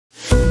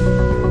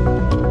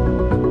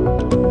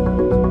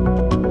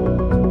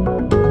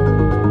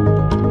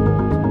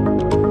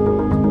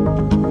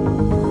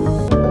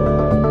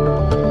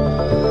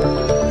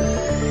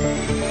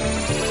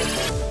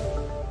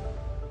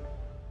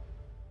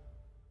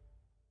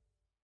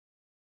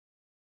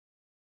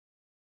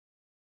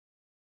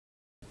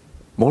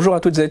Bonjour à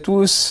toutes et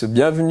tous,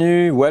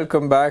 bienvenue,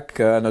 welcome back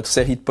à notre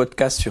série de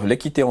podcasts sur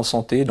l'équité en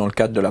santé dans le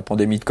cadre de la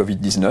pandémie de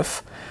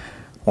COVID-19.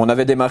 On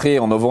avait démarré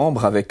en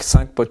novembre avec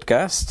 5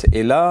 podcasts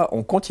et là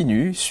on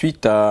continue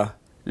suite à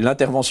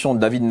l'intervention de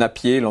David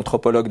Napier,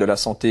 l'anthropologue de la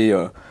santé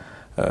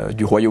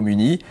du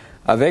Royaume-Uni,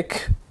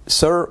 avec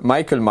Sir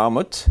Michael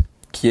Marmot,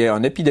 qui est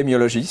un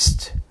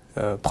épidémiologiste,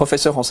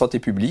 professeur en santé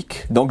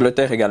publique,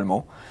 d'Angleterre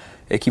également,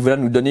 et qui va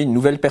nous donner une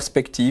nouvelle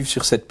perspective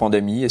sur cette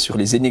pandémie et sur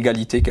les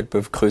inégalités qu'elles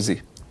peuvent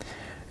creuser.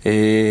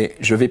 Et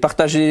je vais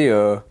partager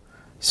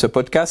ce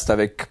podcast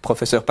avec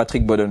professeur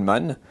Patrick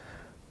Bodenman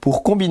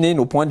pour combiner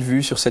nos points de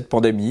vue sur cette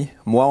pandémie,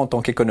 moi en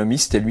tant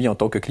qu'économiste et lui en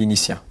tant que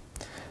clinicien.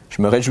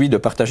 Je me réjouis de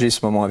partager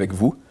ce moment avec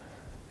vous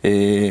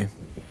et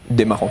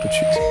démarrons tout de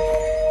suite.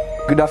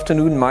 Good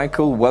afternoon,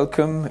 Michael.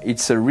 Welcome.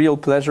 It's a real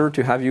pleasure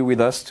to have you with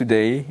us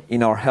today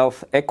in our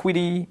Health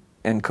Equity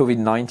and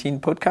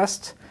COVID-19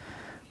 podcast.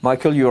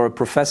 Michael, you are a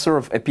professor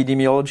of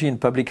epidemiology and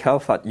public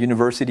health at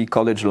University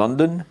College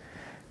London.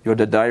 You're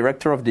the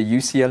director of the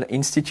UCL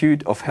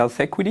Institute of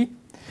Health Equity.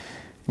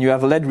 You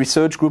have led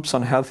research groups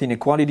on health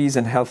inequalities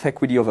and health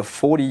equity over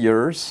 40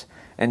 years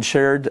and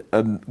chaired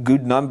a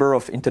good number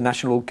of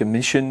international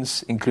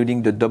commissions,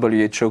 including the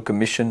WHO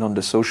Commission on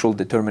the Social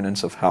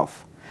Determinants of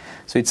Health.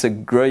 So it's a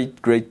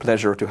great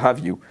pleasure to have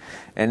you.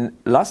 And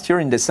last year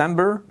in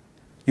December,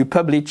 you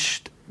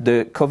published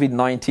the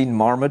COVID-19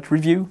 Marmot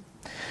Review,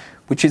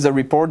 which is a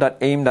report that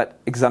aimed at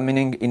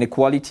examining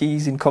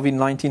inequalities in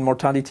COVID-19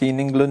 mortality in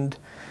England,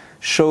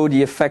 show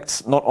the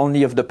effects not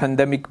only of the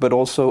pandemic but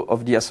also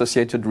of the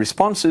associated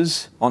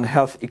responses on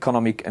health,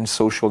 economic and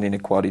social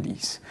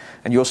inequalities.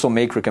 And you also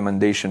make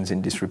recommendations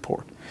in this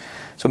report.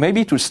 So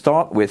maybe to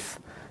start with,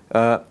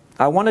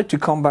 I wanted to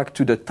come back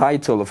to the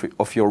title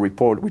of your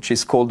report, which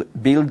is called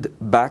Build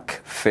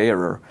Back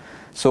Fairer.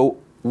 So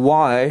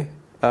why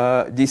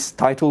this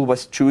title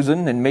was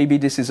chosen, and maybe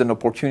this is an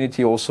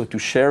opportunity also to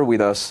share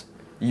with us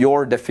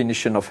your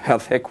definition of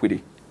health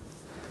equity.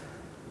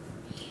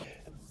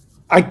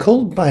 I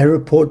called my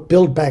report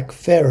Build Back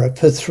Fairer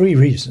for 3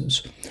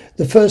 reasons.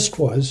 The first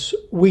was,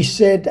 we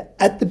said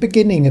at the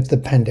beginning of the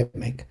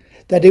pandemic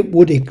that it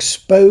would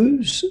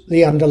expose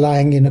the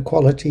underlying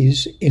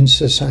inequalities in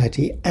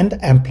society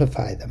and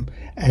amplify them.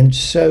 And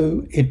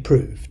so it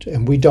proved,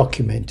 and we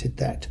documented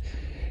that.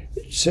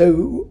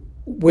 So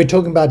we're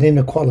talking about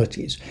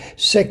inequalities.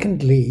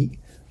 Secondly,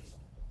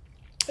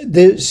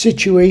 the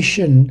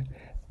situation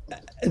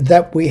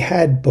that we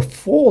had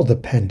before the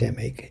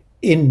pandemic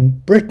in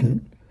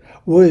Britain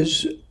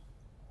was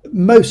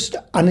most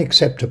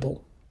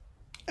unacceptable,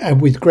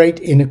 with great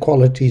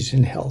inequalities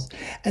in health.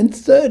 And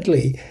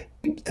thirdly,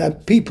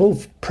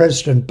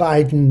 President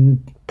Biden,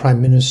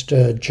 Prime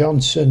Minister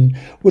Johnson,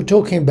 were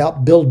talking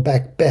about Build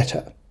Back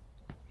Better.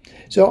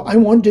 So I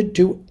wanted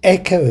to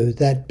echo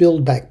that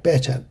Build Back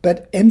Better,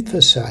 but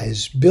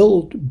emphasize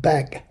Build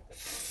Back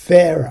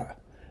Fairer.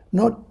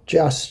 Not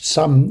just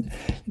some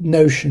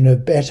notion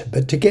of better,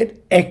 but to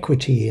get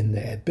equity in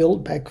there,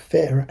 Build Back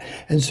Fairer.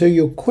 And so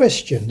your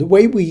question, the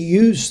way we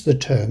use the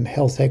term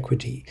health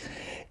equity,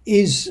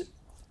 is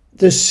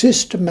the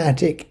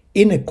systematic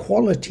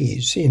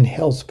inequalities in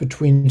health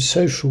between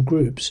social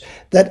groups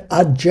that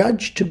are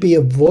judged to be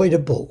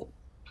avoidable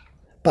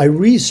by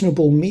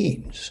reasonable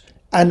means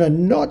and are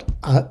not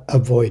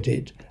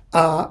avoided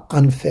are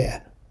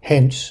unfair,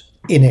 hence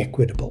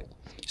inequitable.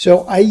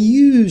 So I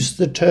use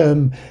the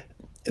term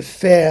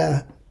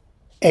fair,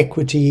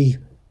 equity,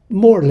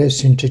 more or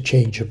less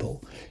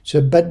interchangeable.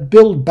 So, but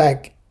Build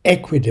Back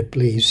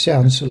equitably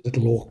sounds a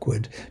little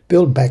awkward.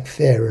 Build Back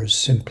Fairer is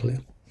simpler.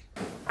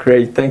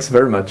 Great, thanks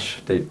very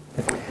much, Dave.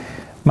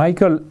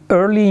 Michael,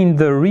 early in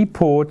the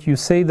report you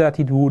say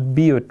that it would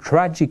be a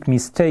tragic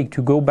mistake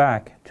to go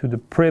back to the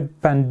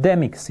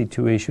pre-pandemic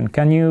situation.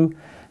 Can you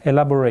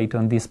elaborate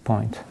on this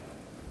point?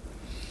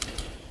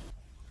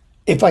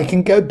 If I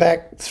can go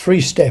back 3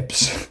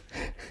 steps.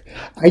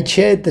 I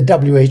chaired the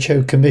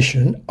WHO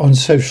Commission on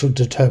Social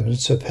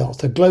Determinants of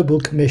Health, a global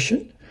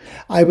commission.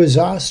 I was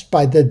asked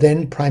by the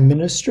then Prime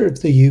Minister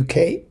of the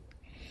UK,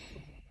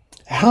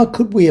 how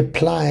could we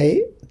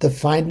apply the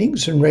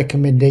findings and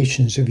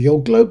recommendations of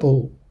your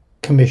global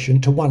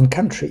commission to one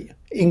country,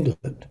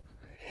 England?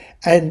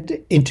 And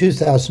in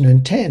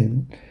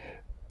 2010,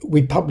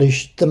 we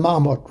published the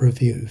Marmot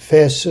Review,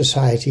 Fair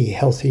Society,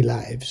 Healthy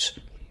Lives.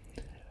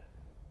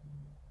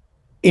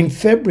 In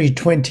February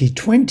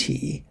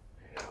 2020,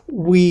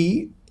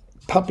 we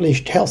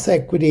published Health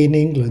Equity in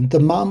England, the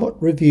Marmot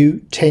Review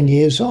 10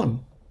 years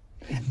on.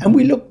 And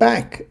we look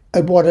back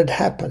at what had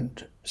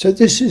happened. So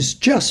this is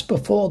just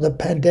before the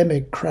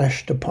pandemic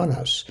crashed upon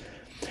us.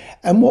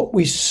 And what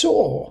we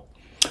saw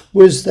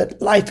was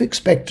that life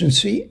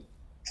expectancy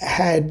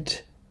had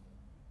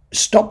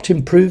stopped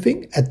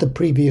improving at the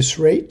previous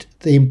rate.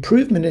 The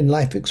improvement in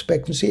life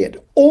expectancy had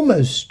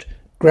almost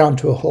ground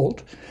to a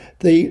halt.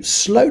 The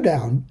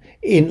slowdown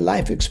in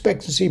life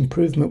expectancy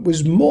improvement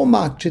was more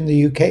marked in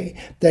the UK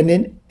than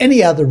in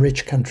any other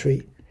rich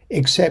country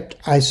except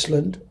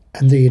Iceland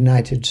and the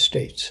United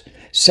States.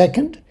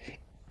 Second,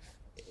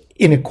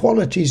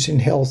 inequalities in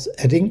health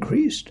had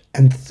increased.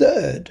 And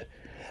third,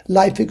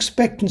 life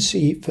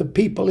expectancy for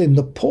people in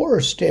the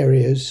poorest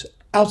areas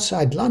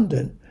outside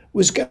London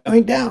was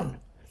going down.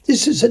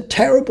 This is a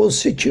terrible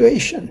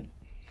situation.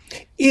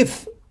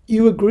 If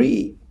you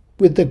agree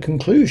with the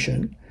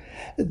conclusion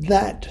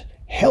that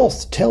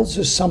health tells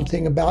us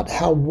something about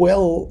how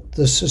well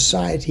the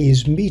society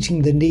is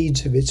meeting the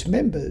needs of its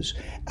members,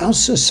 our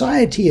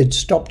society had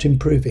stopped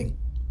improving.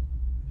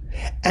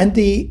 And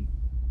the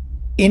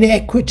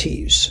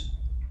inequities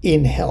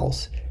in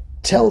health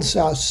tells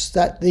us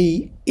that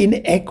the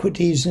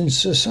inequities in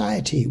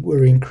society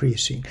were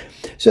increasing.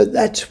 So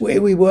that's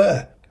where we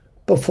were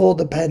before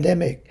the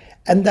pandemic.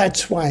 And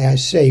that's why I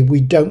say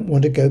we don't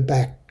want to go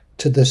back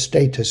to the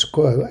status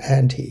quo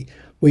ante.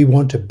 We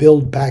want to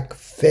build back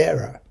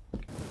fairer.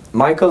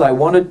 Michael, I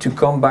wanted to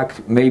come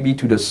back maybe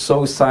to the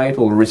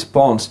societal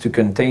response to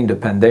contain the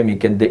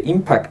pandemic and the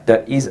impact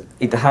that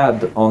it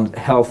had on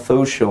health,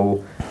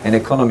 social and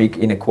economic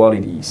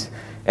inequalities.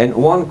 And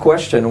one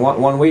question,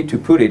 one way to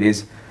put it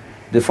is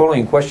the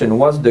following question: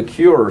 was the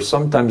cure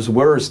sometimes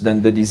worse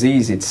than the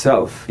disease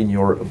itself, in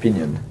your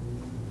opinion?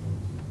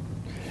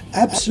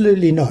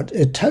 Absolutely not.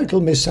 A total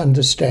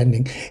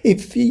misunderstanding.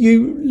 If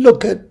you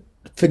look at,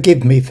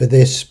 forgive me for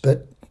this,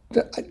 but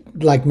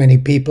like many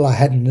people, I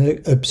had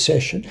an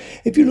obsession.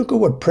 If you look at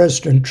what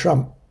President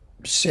Trump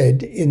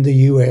said in the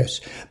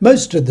US,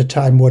 most of the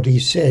time what he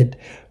said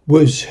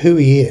was who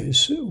he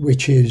is,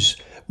 which is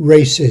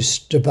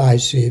racist,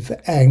 divisive,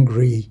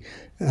 angry,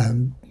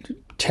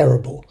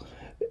 terrible.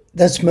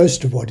 That's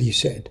most of what he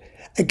said.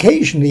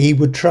 Occasionally he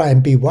would try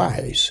and be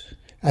wise,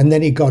 and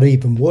then he got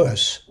even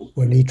worse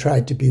when he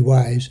tried to be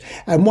wise.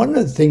 And one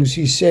of the things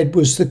he said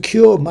was the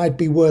cure might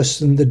be worse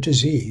than the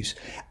disease.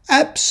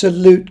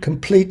 Absolute,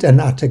 complete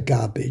and utter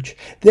garbage.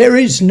 There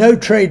is no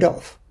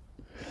trade-off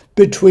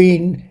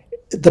between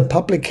the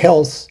public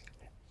health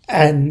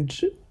and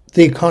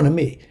the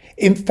economy.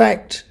 In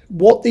fact,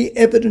 what the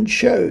evidence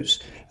shows,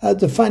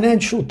 the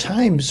Financial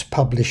Times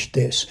published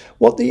this,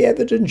 what the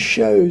evidence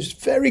shows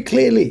very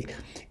clearly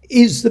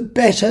is the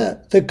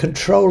better the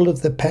control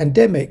of the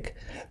pandemic,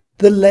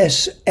 the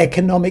less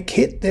economic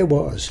hit there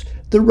was.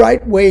 The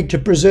right way to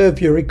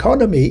preserve your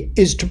economy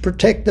is to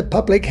protect the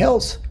public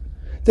health.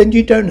 Then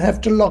you don't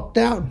have to lock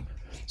down.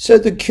 So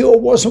the cure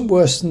wasn't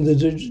worse than the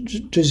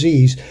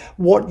disease.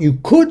 What you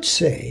could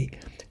say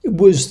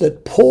was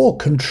that poor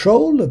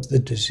control of the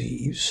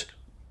disease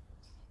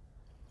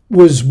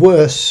was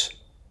worse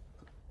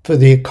for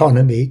the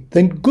economy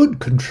than good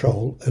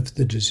control of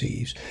the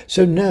disease.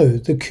 So no,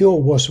 the cure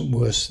wasn't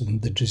worse than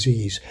the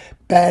disease.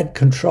 Bad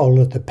control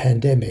of the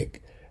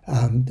pandemic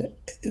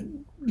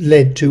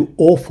led to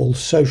awful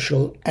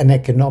social and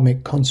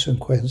economic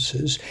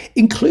consequences,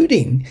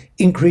 including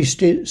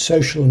increased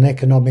social and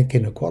economic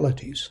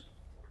inequalities.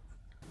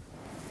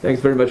 Thanks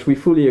very much. We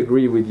fully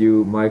agree with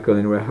you, Michael,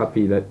 and we're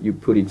happy that you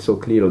put it so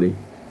clearly.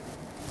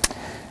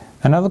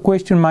 Another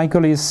question,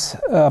 Michael, is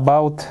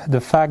about the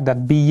fact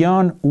that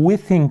beyond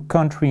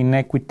within-country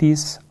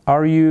inequities,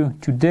 are you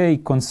today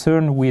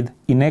concerned with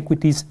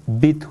inequities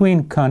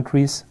between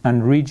countries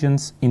and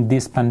regions in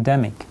this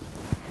pandemic?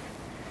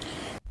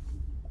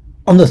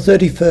 On the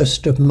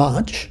 31st of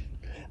March,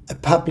 I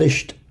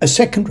published a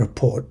second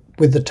report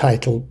with the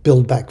title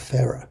Build Back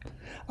Fairer.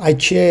 I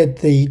chaired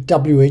the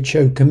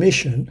WHO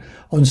Commission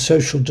on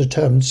Social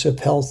Determinants of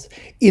Health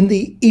in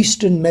the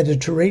Eastern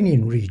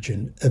Mediterranean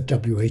region of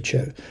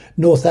WHO,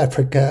 North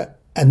Africa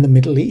and the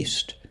Middle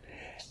East.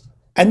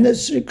 And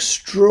this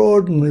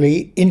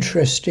extraordinarily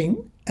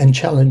interesting and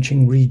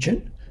challenging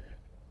region.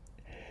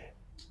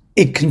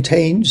 It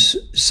contains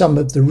some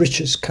of the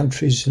richest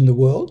countries in the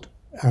world.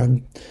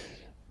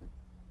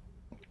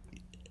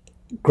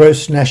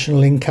 Gross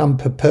national income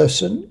per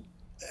person,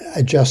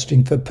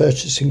 adjusting for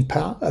purchasing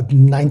power, of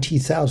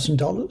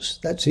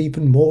 $90,000. That's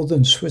even more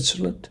than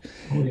Switzerland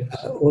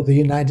or the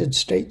United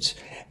States.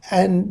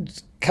 And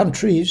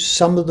countries,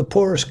 some of the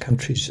poorest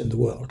countries in the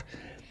world.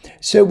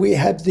 So we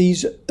have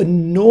these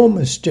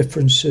enormous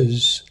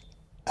differences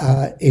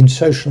in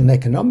social and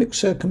economic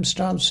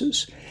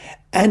circumstances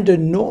and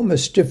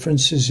enormous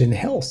differences in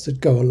health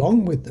that go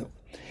along with them.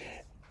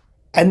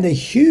 And the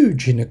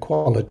huge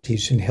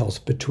inequalities in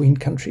health between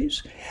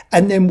countries.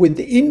 And then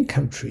within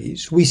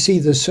countries, we see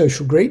the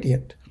social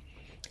gradient.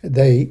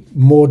 The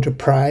more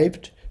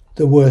deprived,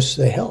 the worse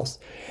their health.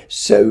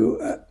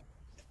 So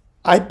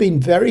I've been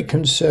very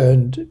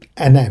concerned,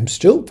 and I'm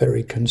still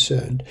very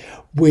concerned,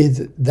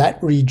 with that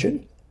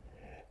region.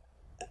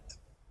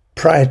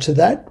 Prior to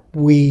that,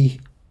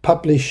 we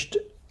published,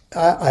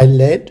 I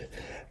led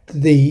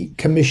the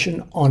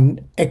Commission on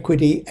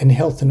Equity and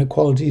Health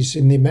Inequalities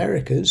in the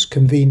Americas,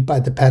 convened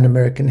by the Pan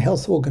American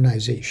Health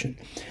Organization.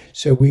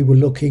 So we were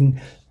looking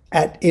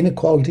at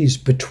inequalities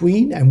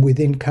between and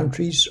within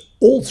countries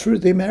all through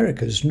the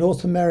Americas,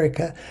 North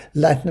America,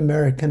 Latin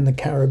America, and the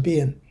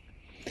Caribbean.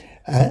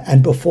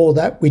 And before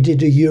that, we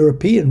did a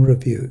European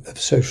review of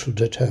social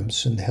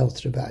determinants and the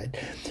health divide.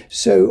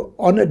 So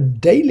on a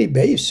daily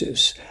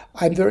basis,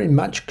 I'm very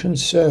much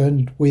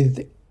concerned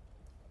with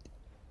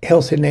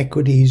health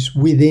inequities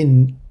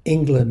within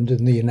England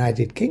and the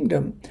United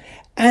Kingdom,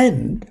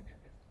 and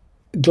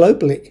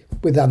globally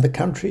with other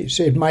countries.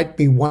 It might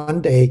be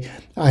one day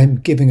I'm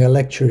giving a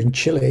lecture in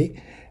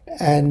Chile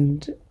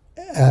and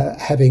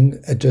having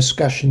a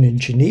discussion in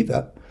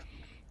Geneva,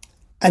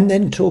 and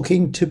then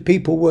talking to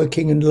people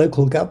working in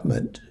local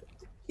government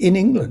in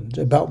England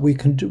about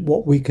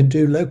what we can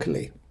do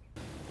locally.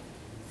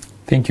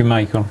 Thank you,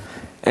 Michael.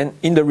 And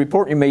in the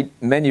report, you made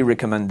many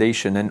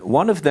recommendations, and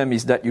one of them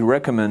is that you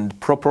recommend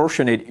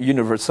proportionate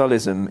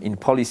universalism in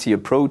policy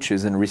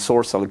approaches and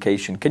resource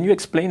allocation. Can you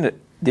explain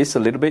this a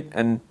little bit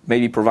and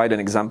maybe provide an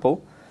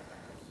example?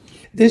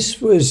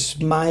 This was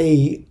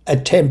my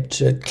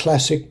attempt at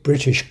classic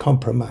British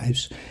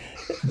compromise,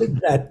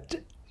 that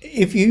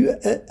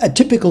a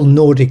typical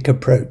Nordic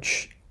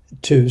approach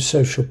to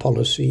social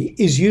policy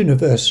is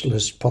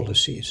universalist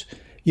policies.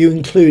 You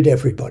include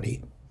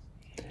everybody.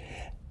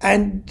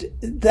 And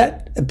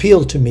that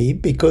appealed to me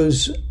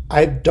because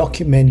I've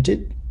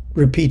documented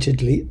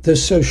repeatedly the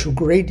social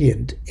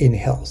gradient in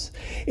health.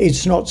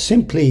 It's not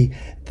simply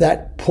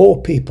that poor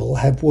people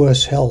have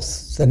worse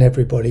health than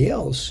everybody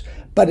else,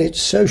 but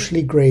it's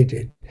socially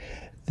graded.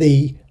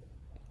 The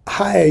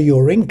higher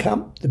your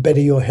income, the better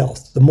your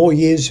health. The more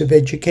years of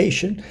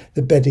education,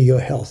 the better your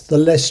health. The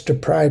less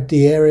deprived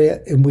the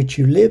area in which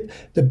you live,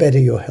 the better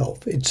your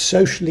health. It's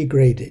socially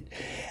graded.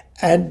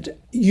 And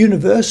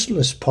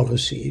universalist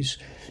policies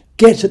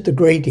get at the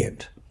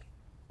gradient.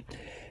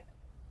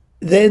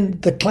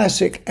 Then the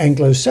classic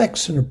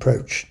Anglo-Saxon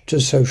approach to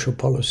social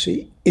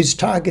policy is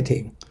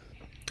targeting.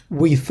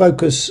 We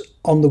focus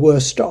on the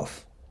worst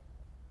off.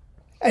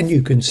 And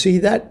you can see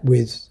that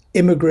with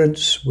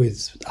immigrants,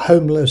 with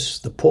homeless,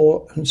 the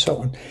poor, and so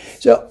on.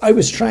 So I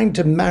was trying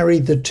to marry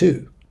the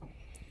two.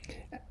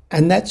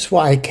 And that's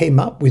why I came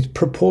up with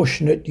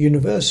proportionate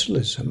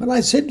universalism. And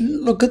I said,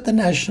 look at the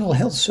National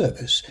Health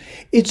Service.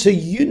 It's a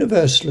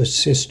universalist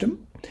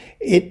system.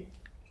 It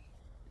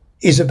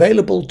is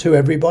available to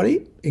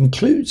everybody,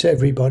 includes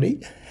everybody,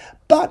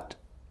 but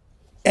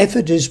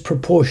effort is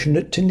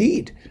proportionate to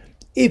need.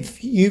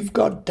 If you've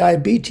got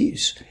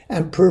diabetes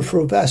and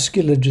peripheral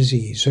vascular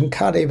disease and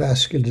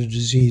cardiovascular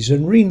disease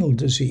and renal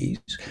disease,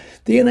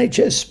 the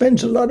NHS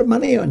spends a lot of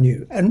money on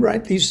you, and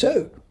rightly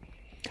so.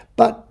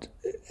 But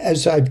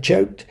as I've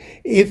joked,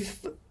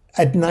 if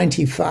at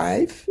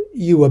 95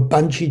 you were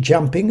bungee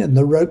jumping and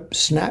the rope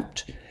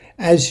snapped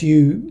as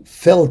you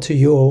fell to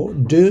your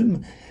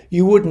doom,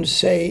 you wouldn't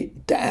say,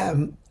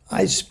 damn,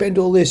 I spent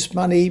all this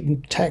money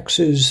in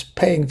taxes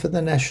paying for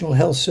the National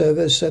Health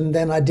Service and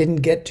then I didn't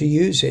get to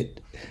use it.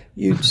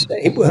 You'd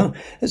say, well,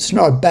 it's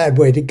not a bad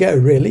way to go,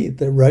 really.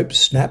 The rope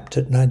snapped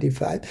at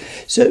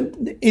 95. So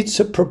it's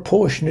a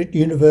proportionate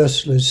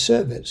universalist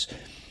service.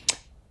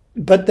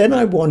 But then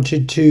I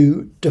wanted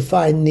to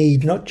define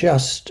need not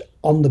just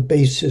on the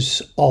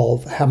basis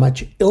of how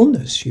much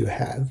illness you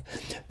have,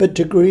 but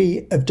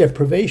degree of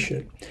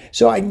deprivation.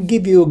 So I can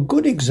give you a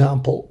good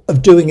example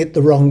of doing it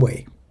the wrong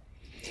way.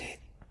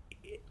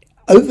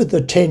 Over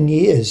the 10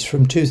 years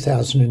from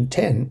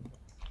 2010,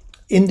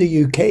 in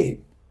the UK,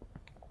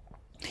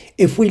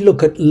 if we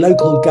look at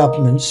local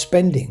government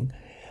spending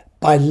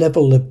by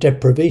level of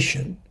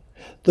deprivation,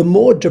 the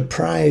more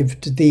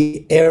deprived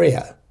the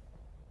area,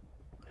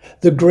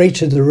 the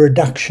greater the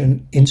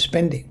reduction in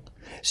spending.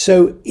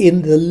 So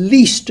in the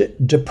least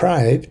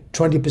deprived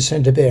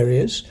 20% of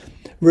areas,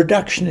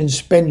 reduction in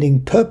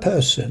spending per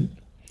person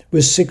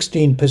was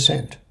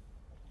 16%.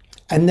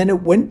 And then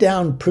it went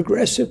down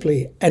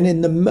progressively. And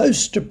in the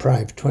most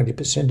deprived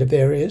 20% of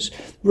areas,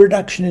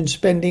 reduction in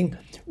spending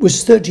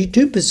was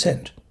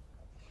 32%.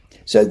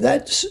 So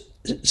that's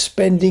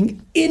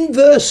spending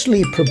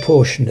inversely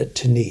proportionate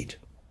to need.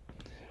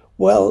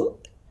 Well,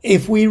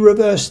 if we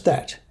reversed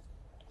that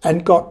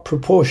and got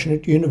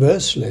proportionate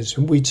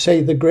universalism, we'd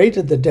say the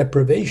greater the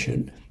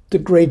deprivation, the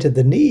greater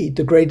the need.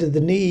 The greater the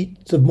need,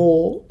 the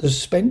more the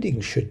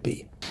spending should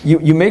be.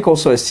 You make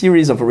also a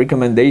series of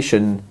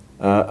recommendations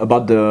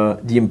about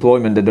the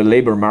employment and the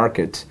labor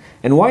market.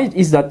 And why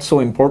is that so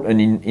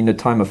important in a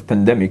time of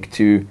pandemic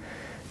to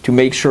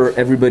make sure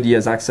everybody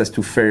has access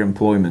to fair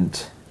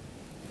employment?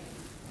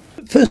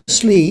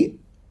 Firstly,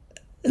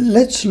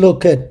 let's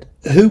look at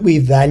who we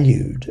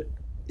valued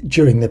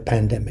during the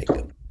pandemic.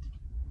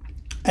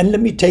 And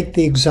let me take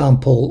the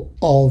example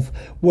of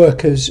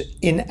workers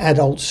in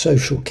adult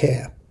social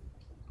care.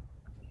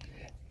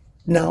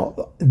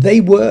 Now, they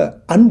were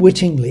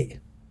unwittingly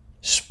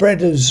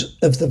spreaders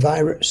of the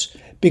virus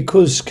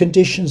because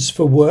conditions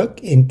for work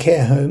in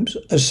care homes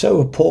are so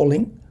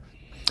appalling.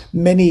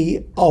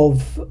 Many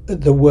of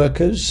the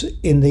workers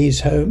in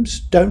these homes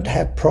don't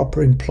have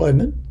proper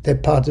employment. They're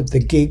part of the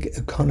gig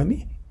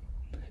economy.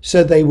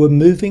 So they were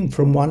moving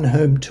from one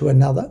home to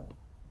another.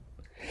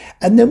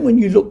 And then when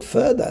you look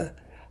further,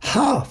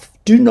 half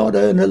do not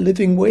earn a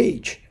living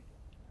wage.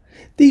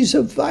 These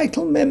are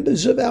vital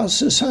members of our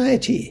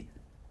society.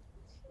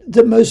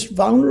 The most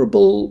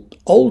vulnerable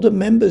older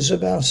members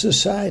of our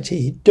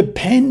society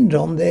depend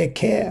on their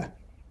care.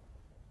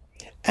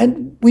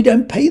 And we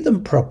don't pay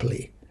them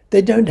properly.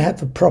 They don't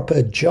have a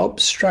proper job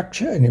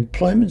structure and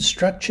employment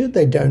structure.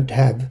 They don't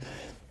have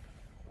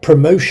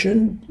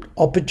promotion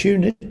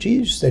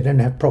opportunities, they don't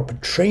have proper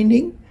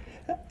training,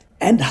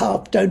 and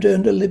half don't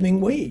earn a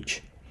living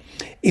wage.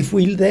 If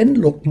we then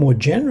look more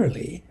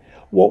generally,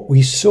 what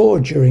we saw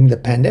during the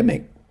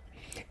pandemic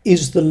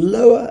is the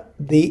lower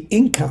the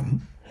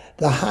income,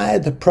 the higher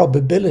the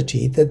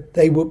probability that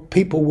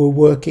people were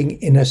working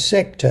in a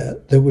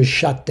sector that was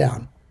shut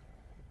down.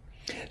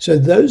 So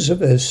those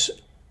of us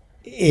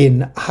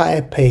in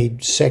higher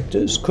paid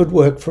sectors could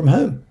work from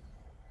home.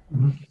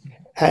 Mm-hmm.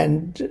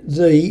 And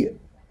the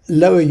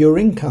lower your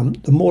income,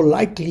 the more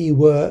likely you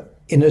were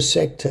in a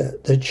sector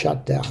that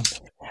shut down.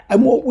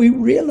 And what we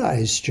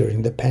realized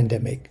during the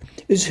pandemic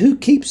is who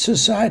keeps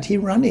society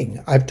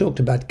running. I've talked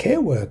about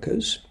care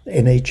workers,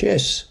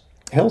 NHS,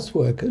 health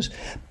workers,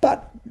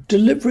 but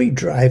delivery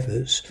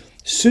drivers,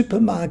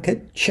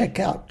 supermarket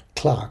checkout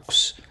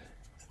clerks,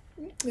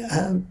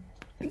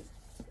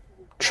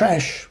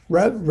 trash,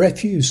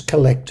 refuse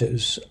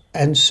collectors,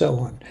 and so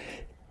on.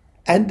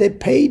 And they're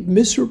paid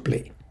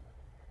miserably,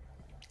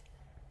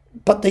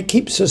 but they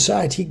keep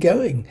society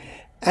going.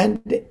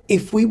 And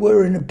if we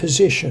were in a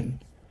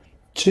position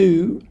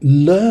to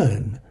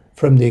learn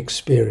from the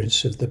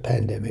experience of the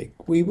pandemic,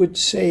 we would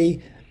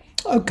say,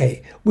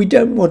 okay, we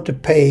don't want to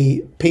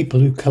pay people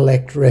who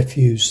collect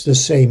refuse the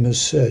same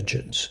as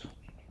surgeons.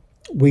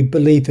 We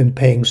believe in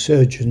paying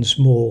surgeons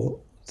more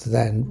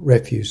than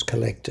refuse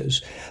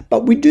collectors.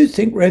 But we do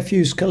think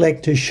refuse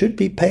collectors should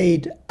be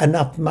paid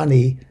enough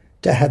money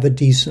to have a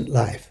decent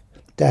life,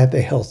 to have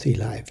a healthy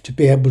life, to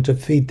be able to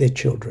feed their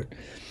children.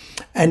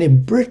 And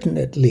in Britain,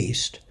 at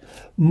least,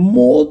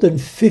 more than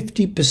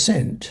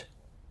 50%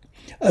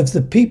 of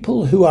the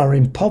people who are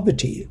in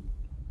poverty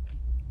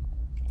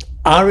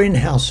are in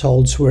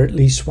households where at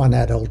least one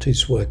adult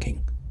is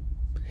working.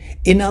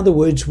 In other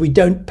words, we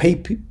don't pay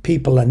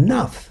people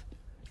enough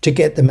to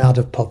get them out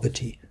of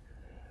poverty.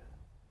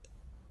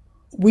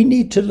 We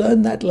need to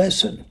learn that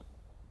lesson.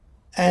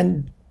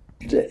 And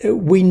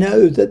we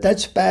know that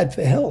that's bad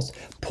for health.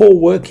 Poor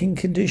working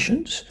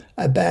conditions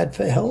are bad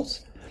for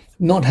health.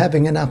 Not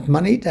having enough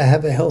money to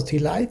have a healthy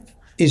life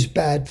is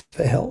bad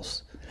for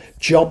health.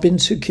 Job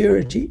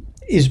insecurity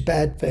is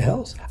bad for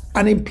health.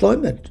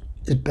 Unemployment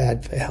is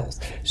bad for health.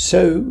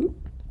 So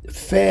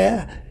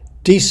fair,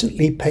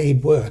 decently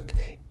paid work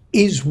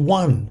is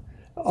one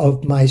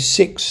of my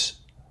 6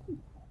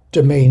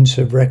 domains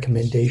of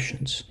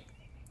recommendations.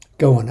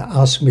 Go on,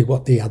 ask me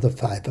what the other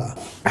 5 are.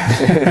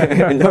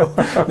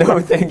 No,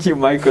 thank you,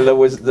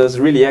 Michael. That's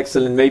really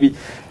excellent. Maybe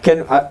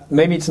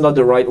it's not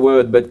the right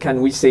word, but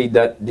can we say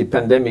that the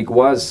pandemic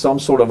was some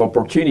sort of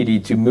opportunity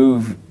to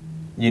move,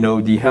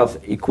 the health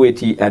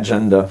equity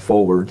agenda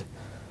forward?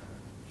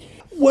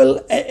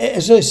 Well,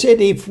 as I said,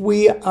 if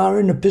we are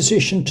in a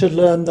position to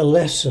learn the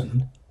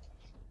lesson,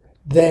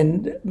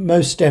 then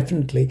most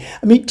definitely.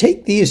 I mean,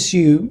 take the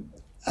issue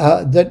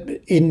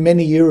that in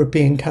many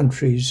European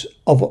countries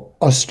of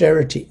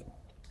austerity.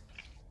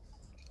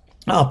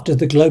 After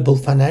the global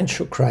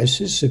financial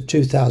crisis of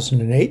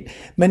 2008,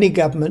 many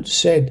governments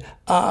said,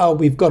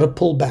 we've got to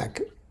pull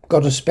back,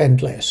 got to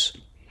spend less.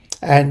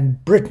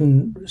 And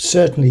Britain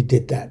certainly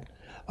did that.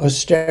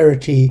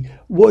 Austerity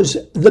was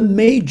the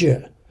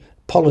major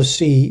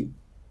policy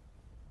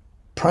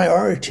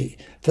priority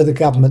for the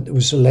government that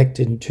was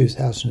elected in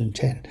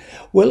 2010.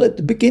 Well, at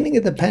the beginning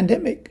of the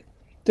pandemic,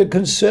 the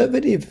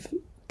Conservative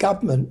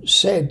government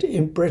said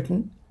in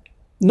Britain,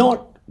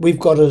 not we've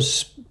got to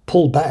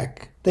pull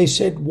back. They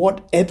said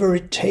whatever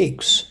it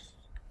takes.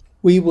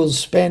 We will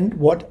spend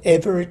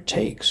whatever it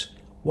takes.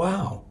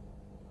 Wow,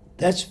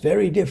 that's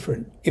very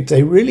different. If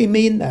they really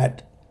mean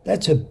that,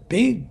 that's a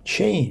big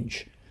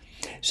change.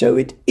 So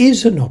it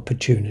is an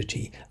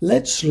opportunity.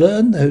 Let's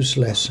learn those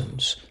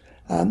lessons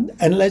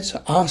and let's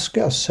ask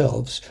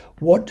ourselves,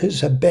 what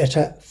does a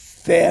better,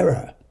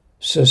 fairer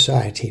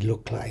society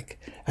look like?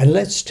 And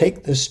let's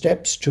take the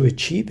steps to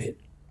achieve it.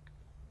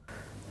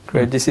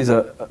 Great. This is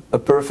a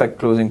perfect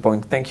closing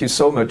point. Thank you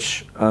so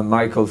much,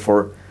 Michael,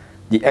 for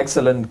the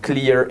excellent,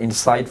 clear,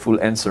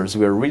 insightful answers.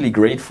 We are really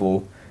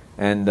grateful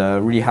and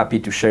really happy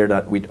to share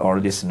that with our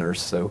listeners.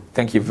 So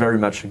thank you very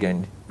much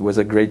again. It was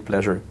a great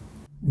pleasure.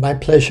 My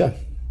pleasure.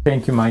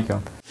 Thank you,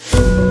 Michael.